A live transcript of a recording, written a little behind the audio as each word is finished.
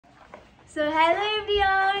So hello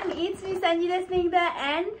everyone, it's me Sanjida Snigdha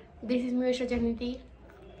and this is me Jahan.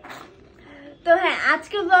 তো হ্যাঁ,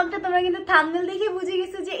 আজকের ব্লগটা তোমরা কিন্তু থাম্বনেল দেখে বুঝে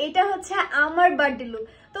গেছো যে এটা হচ্ছে আমার বার্থডে লুক।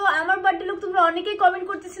 তো আমার বার্থডে লুক তোমরা অনেকেই কমেন্ট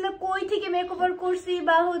করতেছিল কই থেকে মেকওভার করছি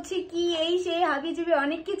বা হচ্ছে কি এই সেই হাবিজাবি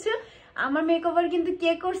অনেক কিছু। আমার মেকওভার কিন্তু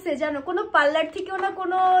কে করছে জানো? কোনো পার্লার থেকেও না,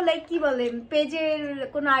 কোনো লাইক কি বলে পেজের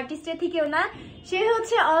কোনো আর্টিস্টের থেকেও না, সে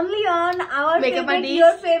হচ্ছে only on our favourite,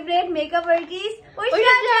 your favourite makeup artist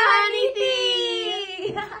ইতি।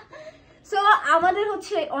 সো আমাদের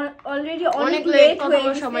হচ্ছে অলরেডি অনেক লেট হয়ে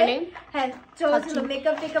গেছে। হ্যাঁ, চলো চলো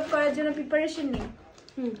মেকআপ করার জন্য প্রিপারেশন নিই।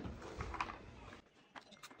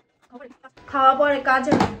 খাওয়া পরে কাজ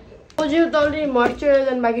ও যেহেতু অলরেডি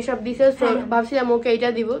ময়শ্চারাইজার বাকি সব দিছে, সো ভাবছিলাম ওকে এটা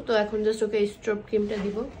দিব, তো এখন জাস্ট ওকে স্ট্রোব ক্রিমটা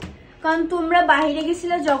দিব। কারণ তোমরা বাইরে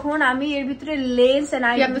গেছিলে যখন, আমি এর ভিতরে লেন্স এন্ড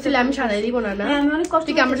আই আমি সাজাই দিব না। আমি অনেক কষ্ট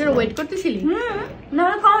তুই কি আমার জন্য ওয়েট করতেছিলি? না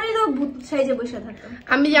কারণই তো ভূত সাইজে বসে থাকতাম।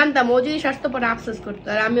 আমি জানতাম ও যদি স্বাস্থ্য পরে আফসোস করতো,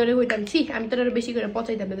 আর আমি ওরে হইতাম ছি আমি তোর আরো বেশি করে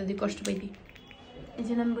পচাইতাম না যদি কষ্ট পাইতি। এই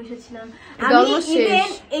জন্য আমি বসেছিলাম। আমি ইভেন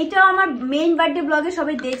এইটাও আমার মেইন বার্থডে ব্লগে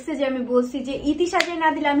সবাই দেখছে যে আমি বলছি যে ইতি সাজাই না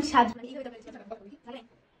দিলে আমি সাজবো না।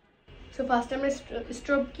 সো ফার্স্ট আমরা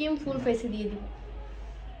স্ট্রোব ক্রিম ফুল ফেসে দিয়ে দিব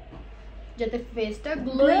যাতে ফেসটা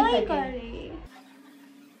গ্লোয়িং থাকে।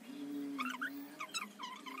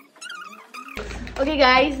 ওকে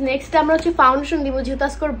গাইজ, নেক্সট আমরা হচ্ছে ফাউন্ডেশন দিব যেহেতু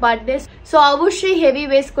আজকে ওর বার্থডে, সো অবশ্যই হেভি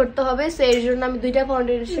বেস করতে হবে। সো এর জন্য আমি দুইটা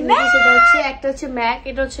ফাউন্ডেশন নিয়েছি, সেটা হচ্ছে একটা হচ্ছে ম্যাক,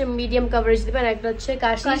 এটা হচ্ছে মিডিয়াম কভারেজ দিবেন, একটা হচ্ছে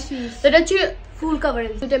কাশিস, তো এটা হচ্ছে ফুল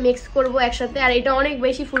কভারেজ। দুটো মিক্স করবো একসাথে, আর এটা অনেক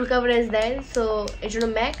বেশি ফুল কভারেজ দেয়, সো এর জন্য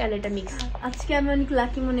ম্যাক আর এটা মিক্স। আজকে আমি অনেক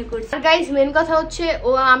লাকি মনে করছি। আর গাইজ মেন কথা হচ্ছে ও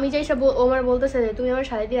আমি যাই সব ও আমার বলতেছে যে তুমি আমার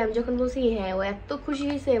সাথে দিয়ে, আমি যখন বলছি হ্যাঁ ও এত খুশি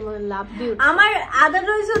হয়েছে, লাভ দিও। আমার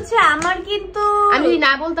আদারওয়াইজ হচ্ছে আমার কিন্তু আমি যদি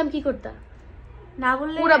না বলতাম কি করতাম? না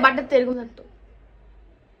বললে পুরো বার্থডে তো এরকম থাকতো।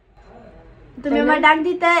 তুমি আমার ডাক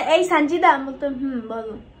দিতে এই সঞ্জিদা, আমি বলতাম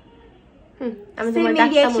বলো, আমি তোমার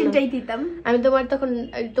রিঅ্যাকশনটাই দিতাম। আমি তোমার তখন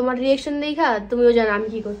তোমার রিঅ্যাকশন দেখা তুমিও জানো আমি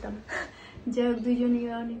কি করতাম। যাই হোক, দুইজনই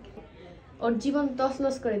অনেক ওর জীবন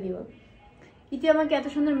তছনছ করে দিব। ইতি আমাকে এত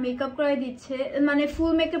সুন্দর মেকআপ করাই দিচ্ছে, মানে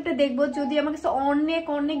ফুল মেকআপটা দেখবো, যদি আমার কাছে অনেক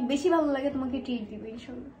অনেক বেশি ভালো লাগে তোমাকে ট্রিট দিব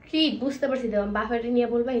ইনশাআল্লাহ। ট্রিট বুঝতে পারছি, দেব বাফেট নিয়ে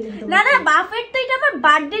বলবা। না না, বাফেট তো এটা আমার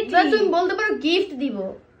বার্থডে ট্রিট। তুমি বলতে পারো গিফট দিব।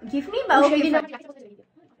 গিফট নি বা ওকে দিন।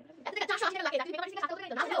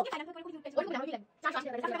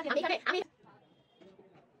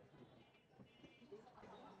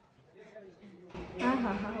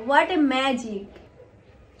 What a magic!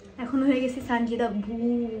 এখন হয়ে গেছে সঞ্জিদা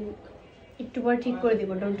ভূত। একটু পর ঠিক করে দিব,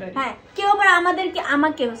 ডোন্ট ওয়ারি। হ্যাঁ, কেউ আবার আমাদেরকে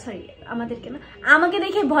না, আমাকে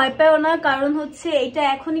দেখে ভয় পায়ও না, কারণ হচ্ছে এটা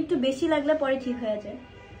এখন একটু বেশি লাগলে পরে ঠিক হয়ে যায়।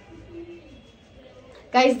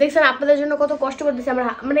 গাইস দেখছেন আপনাদের জন্য কত কষ্ট করতেছি আমরা,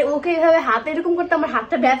 মানে ওকে এইভাবে হাতে এরকম করতে আমার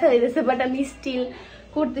হাতটা ব্যথা হয়ে গেছে, বাট আমি স্টিল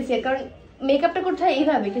করতেছি কারণ মেকআপটা করতে হয়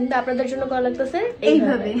এইভাবে, কিন্তু আপনাদের জন্য করা লাগতেছে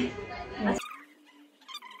এইভাবে।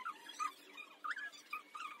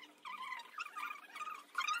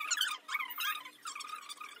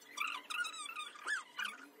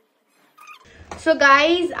 সো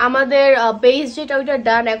গাইজ আমাদের বেস যেটা ওইটা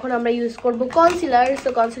ডান, এখন আমরা ইউজ করবো কনসিলার। সো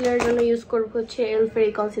কনসিলারের জন্য ইউজ করবো হচ্ছে এলফের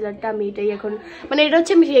এই কনসিলারটা। আমি এটাই এখন মানে এটা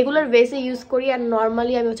হচ্ছে আমি রেগুলার বেসে ইউজ করি, আর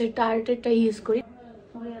নর্মালি আমি হচ্ছে টার্টেরটা ইউজ করি।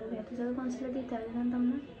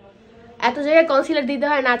 এত জায়গায় কনসিলার দিতে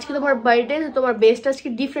হয় না, আজকে তোমার বার্থডে, তোমার বেসটা আজকে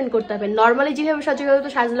ডিফারেন্ট করতে হবে। নর্মালি যেভাবে সাজাবে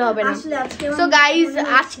তো সাজলে হবে না। সো গাইজ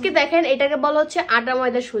আজকে দেখেন এটাকে বলা হচ্ছে আটা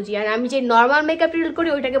ময়দা সুজি, আর আমি যে নর্মাল মেকআপ রিল করি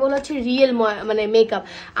ওইটাকে বলা হচ্ছে রিয়েল মানে মেকআপ।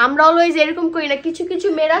 আমরা অলওয়েজ এরকম করি না, কিছু কিছু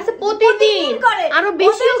মেয়েরা আছে প্রতিদিন আরো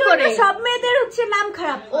বেশিও করে। সব মেয়েদের হচ্ছে নাম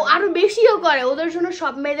খারাপ, ও আরো বেশিও করে, ওদের জন্য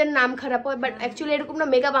সব মেয়েদের নাম খারাপ হয়, বাট অ্যাকচুয়ালি এরকম না।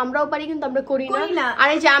 মেকআপ আমরাও পারি কিন্তু আমরা করি না। আর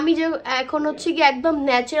এই যে আমি যে এখন হচ্ছে কি একদম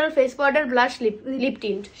natural face powder, blush, lip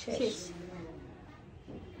tint শেষ।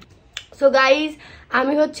 সো গাইজ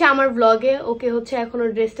আমি হচ্ছে আমার ব্লগে ওকে হচ্ছে এখনো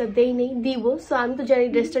ড্রেসটা দিব। সো আমি তো জানি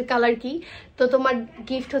ড্রেসটার কালার কি, তো তোমার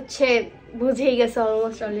গিফট হচ্ছে বুঝেই গেছে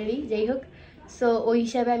অলমোস্ট অলরেডি। যাই হোক, সো ওই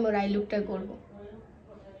হিসাবে আমি ওর আই লুকটা করবো।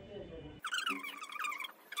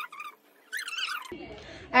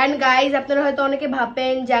 অ্যান্ড গাইজ আপনারা হয়তো অনেকে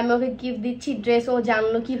ভাববেন যে আমি ওকে গিফট দিচ্ছি ড্রেস, ও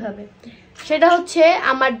জানলো কিভাবে? সেটা হচ্ছে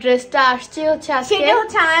আমার ড্রেসটা আসছে হচ্ছে আজকে, সেটা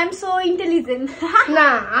হচ্ছে আই এম সো ইন্টেলিজেন্ট না,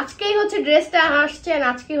 আজকেই হচ্ছে ড্রেসটা আসছে, আর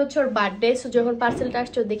আজকে হচ্ছে ওর বার্থডে। সো যখন পার্সেলটা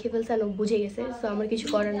আসছে ও দেখে ফেলছে, ও বুঝে গেছে, সো আমার কিছু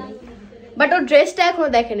করার নেই। বাট ওর ড্রেসটা এখনো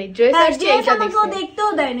দেখেনি, ড্রেস আসছে এটা দেখতেও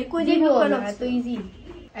দেয়নি, কই দিব না, এত ইজি।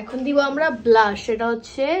 এখন দিব আমরা ব্লাশ, সেটা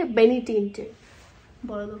হচ্ছে বেনি টিন্টে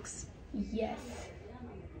বড় লুকস। Yes,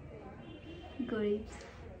 great.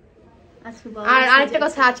 আর আরেকটা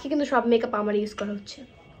কথা, আজকে কিন্তু সব মেকআপ আমার ইউজ করা হচ্ছে।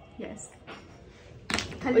 ইয়েস,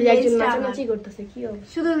 ওই একজন নাচানাচি করতেছে, কি হবে?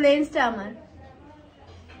 শুধু লেন্সটা আমার।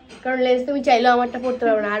 কারণ লেন্স তুমি চাইলেও আমারটা পড়তে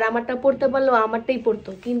পারবে না, আর আমারটা পড়তে পারলেও আমারটাই পড়তো,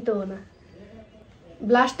 কিনতেও না।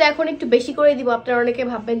 ব্লাশটা এখন একটু বেশি করে দিব, আপনারা অনেকে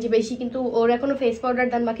ভাববেন যে বেশি, কিন্তু ওর এখনো ফেস পাউডার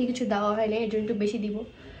দান বাকি কিছু দেওয়া হয় না, এর জন্য একটু বেশি দিব,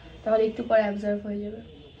 তাহলে একটু পরে অ্যাবজর্ব হয়ে যাবে।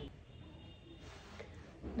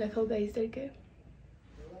 দেখাও গাইসদেরকে।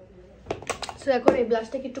 সো এখন এই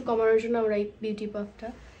ব্লাশটাকে একটু কমানোর জন্য আমরা এই বিউটি পাফটা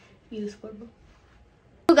ইউজ করবো।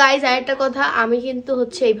 গাইজ আরেকটা কথা, আমি কিন্তু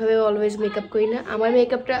হচ্ছে এইভাবে অলওয়েজ মেকআপ করি না।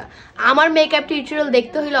 আমার মেকআপ টিউটোরিয়াল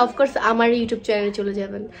দেখতে হলে অফকোর্স আমার ইউটিউব চ্যানেলে চলে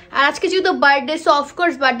যাবেন। আর আজকে যেহেতু বার্থডে, সো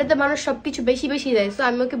অফকোর্স বার্থডেতে মানুষ সবকিছু বেশি বেশি দেয়, সো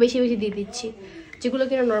আমি ওকে বেশি বেশি দিয়ে দিচ্ছি, যেগুলো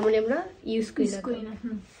কিনা নর্মালি আমরা ইউজ করি না।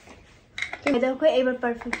 দেখো এবার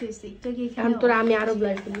পারফেক্ট হয়েছে। এখন তোরা আমি আরো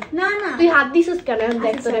ব্লাশ দিই। না না তুই হাত দিছিস কেন? এখন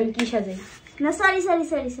দেখ তোরা আমি কি সাজাই। না সরি সরি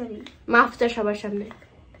সরি সরি, মাফ চা সবার সামনে,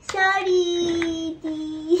 সরি।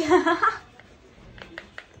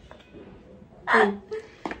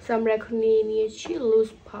 আমরা এখন নিয়ে নিয়েছি লুজ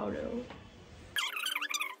পাউডার।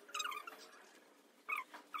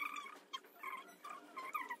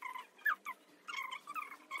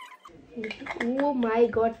 ও মাই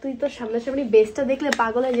গড, তুই তো সামনাসামনি বেসটা দেখলে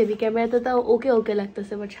পাগল হয়ে যাবি। ক্যামেরাতে তাও ওকে ওকে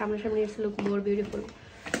লাগতেছে, বাট সামনাসামনি it's look more beautiful.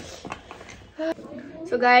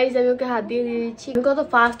 So guys আমি ওকে হাত দিয়ে দিচ্ছি। আমি কত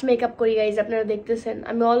ফাস্ট মেকআপ করি গাইজ, আপনারা দেখতেছেন।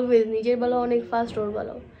 আমি অলওয়েজ নিজের বেলা অনেক ফাস্ট, ওর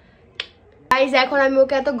বেলাও। গাইজ এখন আমি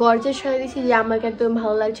ওকে এত গর্জেস হয়ে দিচ্ছি যে আমাকে একদম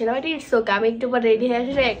ভালো লাগছে না, বাট ইটস ওকে। আমি একটু পর রেডি হয়ে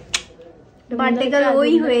আসে বার্থডে গার্ল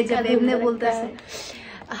ওই হয়ে যাবে এমনি বলতেছে।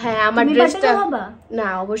 হ্যাঁ আমার ড্রেসটা না,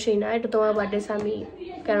 অবশ্যই না, এটা তোমার বার্থডে। আমি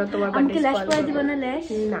কেন তোমার বার্থডে ল্যাশ করে দিব না? ল্যাশ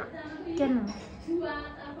না কেন?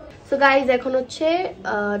 সো গাইজ এখন হচ্ছে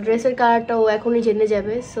ড্রেসের কালারটা ও এখনই জেনে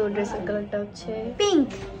যাবে। সো ড্রেসের কালারটা হচ্ছে পিঙ্ক।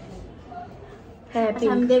 হ্যাঁ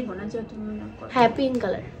পিঙ্ক। আমি দেখব না, যত মনে করো। হ্যাঁ পিঙ্ক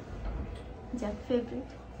কালার, যা ফেভারিট।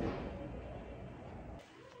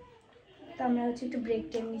 তো আমরা হচ্ছে একটু ব্রেক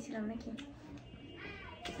টাইম নিয়েছিলাম নাকি?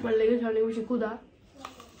 আমার লেগেছে অনেক বেশি ক্ষুধা।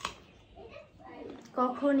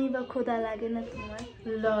 কখনই বা ক্ষুধা লাগে না তোমার?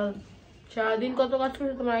 সারাদিন কত কাজ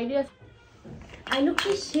করছো তোমার আইডিয়া? আইলু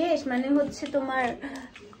কি শেষ, মানে হচ্ছে তোমার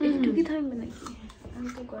একটু কি থাকবে নাকি? আমি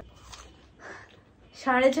তো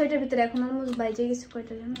 6:30টার ভিতরে, এখন অলমোস্ট বাইজে গেছে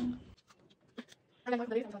কয়টা জানো?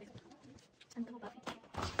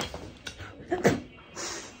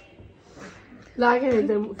 লাগে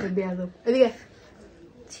এদের মুখে বেয়াদব। এদিকে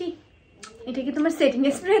ছি, এটা কি তোমার সেটিং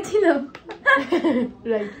স্প্রে ছিল?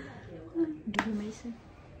 রাইট।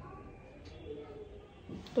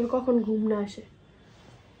 তোর কখন ঘুম না আসে?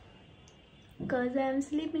 Cause I'm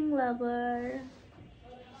sleeping lover.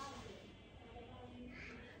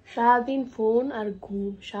 সারাদিন ফোন আর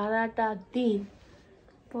ঘুম, সারাটা দিন।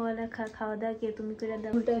 পড়ালেখা, খাওয়া দাওয়া কে তুমি করে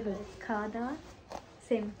দাও? উল্টাই ফেলে। খাওয়া দাওয়া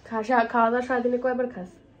সেম। খাওয়া দাওয়া সারাদিনে কয়বার খাস?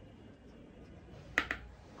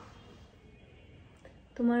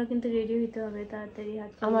 তোমারও কিন্তু রেডি হইতে হবে তাড়াতাড়ি।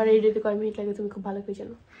 আমার রেডি হতে কয় মিনিট লাগে তুমি খুব ভালো করে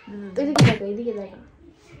জানো। এদিকে দেখো, এদিকে দেখো।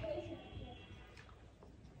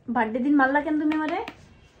 বার্থডে দিন মারলা কেন তুমি আমারে?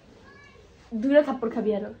 দুইটা থাপ্পড়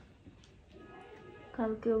খাবি আরো।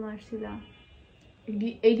 কালকেও মারছিলাম।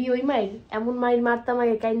 এইটি ওই মাইর, এমন মাইর মারতাম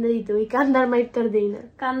আগে কান্দা দিত, ওই কান্দার মাইর তোর দেই না।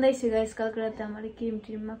 কান্দাইছি গাইস কালকে রাতে আমার ক্রিম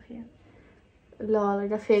ট্রিম মাখিয়ে। লল,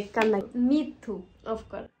 এটা ফেক কান্না, মিথ্যু। অফ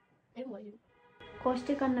কর।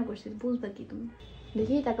 কষ্টে কান্না করছিস, বুঝবা কি তুমি?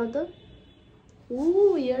 দেখি তাকাও তো।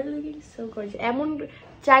 ইয়ার লুকিং সো গর্জিয়াস। এমন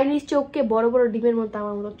চাইনিজ চোখকে বড় বড় ডিমের মতো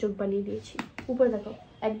আমার মতো চোখ বানিয়ে দিয়েছি। উপরে তাকাও,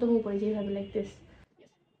 একদম উপরে, যেভাবে লাইক দিস।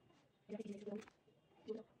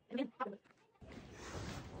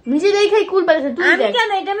 নিজে দেখাই কুল পাইছে তুই। আমি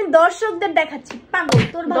কেন? এটা আমি দর্শকদের দেখাচ্ছি। পাগল,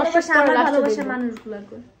 তোর ভালোবাসা আমার ভালোবাসা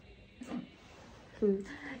মানুষগুলোকে।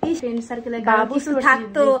 এই ফ্রেন্ড সার্কেলে বাবু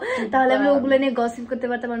থাকতো তাহলে আমি ওগুলো নিয়ে গসিপ করতে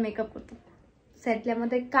পারতাম আর মেকআপ করতাম। সেটলি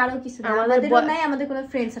আমাদের কারো কিছু না, আমাদেরও নাই, আমাদের কোনো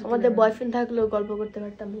ফ্রেন্ড সার্কেল। আমাদের বয়ফ্রেন্ড থাকলেও গল্প করতে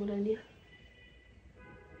পারতাম ওগুলো নিয়ে,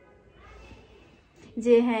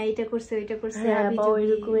 যে হ্যাঁ এটা করছে ওইটা করছে,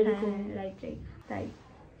 এরকম এরকম। Right right. তাই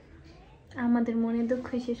আমাদের মনে দুঃখ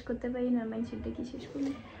শেষ করতে পারি না, মাইন্ডসেটটা কি শেষ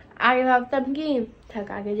করি? আগে ভাবতাম কি থাক,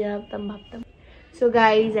 আগে যা ভাবতাম। সো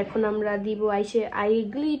গাইজ এখন আমরা দিব আই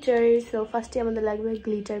গ্লিটার। সো ফার্স্টে আমাদের লাগবে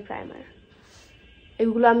গ্লিটার প্রাইমার।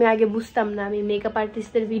 এগুলো আমি আগে বুঝতাম না, আমি মেকআপ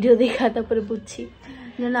আর্টিস্টদের ভিডিও দেখা তারপরে বুঝছি।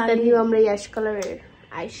 না দিব আমরা অ্যাশ কালারের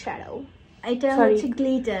আই শ্যাডো। এটা হচ্ছে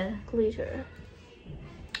গ্লিটার।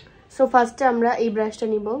 সো ফার্স্টে আমরা এই ব্রাশটা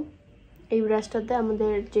নিব। এই ব্রাশটাতে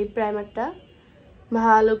আমাদের যে প্রাইমারটা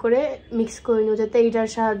ভালো করে মিক্স করে নিব, যাতে এইটার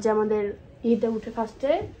সাহায্যে আমাদের ইটা উঠে।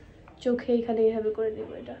 ফার্স্টে চোখে এখানে এইভাবে করে দিব,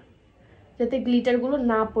 এটা যাতে গ্লিটার গুলো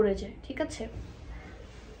না পড়ে যায়, ঠিক আছে?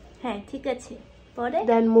 হ্যাঁ ঠিক আছে। পরে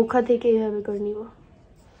দেন মুখা থেকে এইভাবে করে নিব।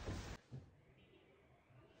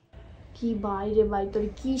 কি বাইরে বাই, তোর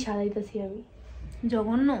কি সাজাইতেছি আমি,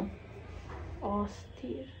 জঘন্য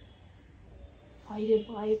অস্থির। ভাইরে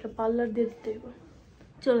ভাই এটা পার্লার দিয়ে দিতে হবে।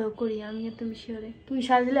 চলো করি, আমি আর তুমি শিওরে। তুই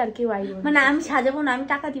সাজলে আর কেউ আইব মানে আমি সাজাবো না, আমি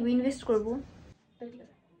টাকা দিব, ইনভেস্ট করবো,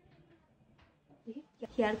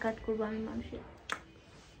 হেয়ার কাট করবো আমি মানুষের।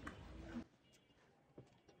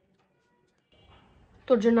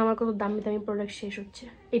 তোর জন্য আমার কত দামি দামি প্রোডাক্ট শেষ হচ্ছে।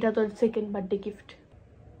 এটা তোর সেকেন্ড বার্থডে গিফট।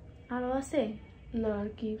 আরো আছে? না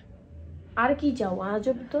আর কি চাও?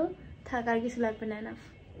 আজব তো। থাক, আর কিছু লাগবে না, এনাফ।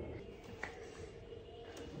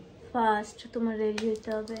 ফার্স্ট তোমার রেডি হতে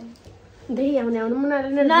হবে। দেখি এমন এমন মনে হয়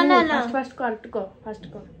না না না, ফার্স্ট কর, একটু কর, ফার্স্ট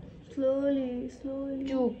কর, স্লোলি।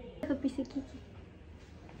 চুপ। দেখো পিছে কি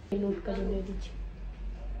নোট কাজল দিয়ে দিচ্ছি।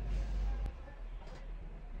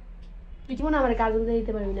 তুই কি মনে আমার কাজল দিয়ে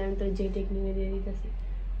দিতে পারবি না? আমি তো যে টেকনিকে দিয়ে দিতেছি।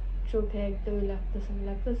 চোখে একদমই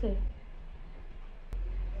লাগতেছে।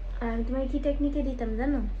 আর আমি তোমার কি টেকনিকে দিতাম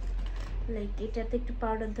জানো? লাইক এটাতে একটু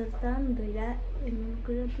পাউডার ধরতাম, ধইরা এমন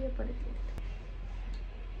করে দিয়ে পরে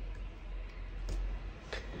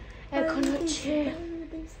এখন হচ্ছে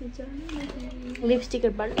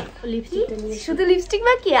লিপস্টিকের বার। লিপস্টিকটা নিয়ে শুধু লিপস্টিক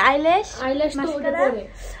বাকি? আইল্যাশ তো ওটা পরে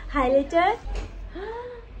হাইলাইটার।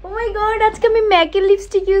 ও মাই গড, আজকে আমি ম্যাকের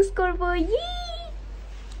লিপস্টিক ইউজ করব।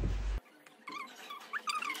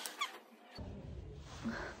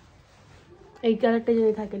 এই কালারটা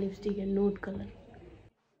যদি থাকে লিপস্টিকের, note colour.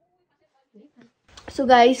 So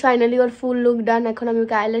guys finally ওর ফুল লুক ডান। এখন আমি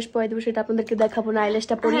ওকে আইল্যাশ পরে দেবো, সেটা আপনাদেরকে দেখাবো না।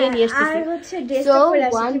 আইল্যাশটা পরিয়ে নিয়ে আসতেছি। আর হচ্ছে ড্রেসটা পরে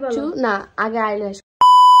আসি, কি বলো? না আগে আইল্যাশ।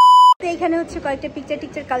 এখানে হচ্ছে কয়েকটা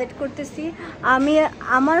পিকচার কালেক্ট করতেছি।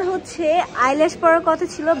 আমার হচ্ছে আইল্যাশ পরার কথা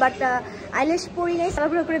ছিল, বাট আইল্যাশ পরি নাই,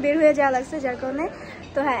 তাড়াহুড়ো করে বের হয়ে যাওয়া লাগছে, যার কারণে।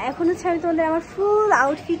 তো হ্যাঁ, এখন হচ্ছে আমি তোমাদের আমার ফুল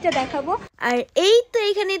আউটফিটটা দেখাবো। আর এই তো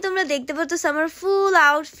এখানেই তোমরা দেখতে পাচ্ছ আমার ফুল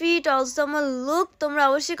আউটফিট, অলসো আমার লুক। তোমরা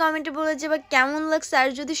অবশ্যই কমেন্টে বলে যাবে কেমন লাগছে, আর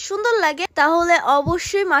যদি সুন্দর লাগে তাহলে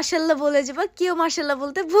অবশ্যই মাশাআল্লাহ বলে যাবে, কেউ মাশাআল্লাহ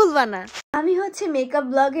বলতে ভুলবা না। আমি হচ্ছে মেকআপ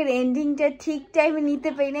ব্লগের এন্ডিংটা ঠিক টাইমে নিতে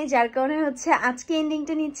পারি নাই, যার কারণে হচ্ছে আজকে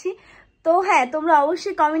এন্ডিংটা নিচ্ছি। তো হ্যাঁ, তোমরা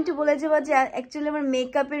অবশ্যই কমেন্টে বলে যাবো যে অ্যাকচুয়ালি আমার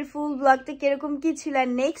মেকআপের ফুল ব্লগটা কিরকম কি ছিল, আর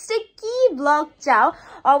নেক্সটে কি ব্লগ চাও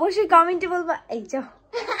অবশ্যই কমেন্টে বলবা। এই যাও।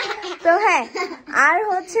 তো হ্যাঁ, আর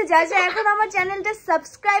হচ্ছে যা এখন আমার চ্যানেলটা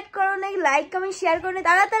সাবস্ক্রাইব করো নাই, লাইক কমেন্ট শেয়ার করো নাই,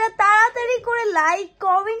 তাড়াতাড়ি করে লাইক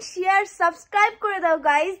কমেন্ট শেয়ার সাবস্ক্রাইব করে দাও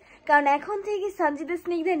গাইজ, কারণ এখন থেকে সঞ্জিদা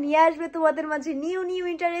স্নিগ্ধা নিয়ে আসবে তোমাদের মাঝে new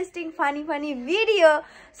interesting funny video.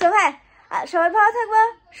 So হ্যাঁ, সবাই ভালো থাকবা,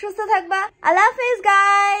 সুস্থ থাকবা। আল্লাহ হাফেজ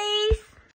গাইস।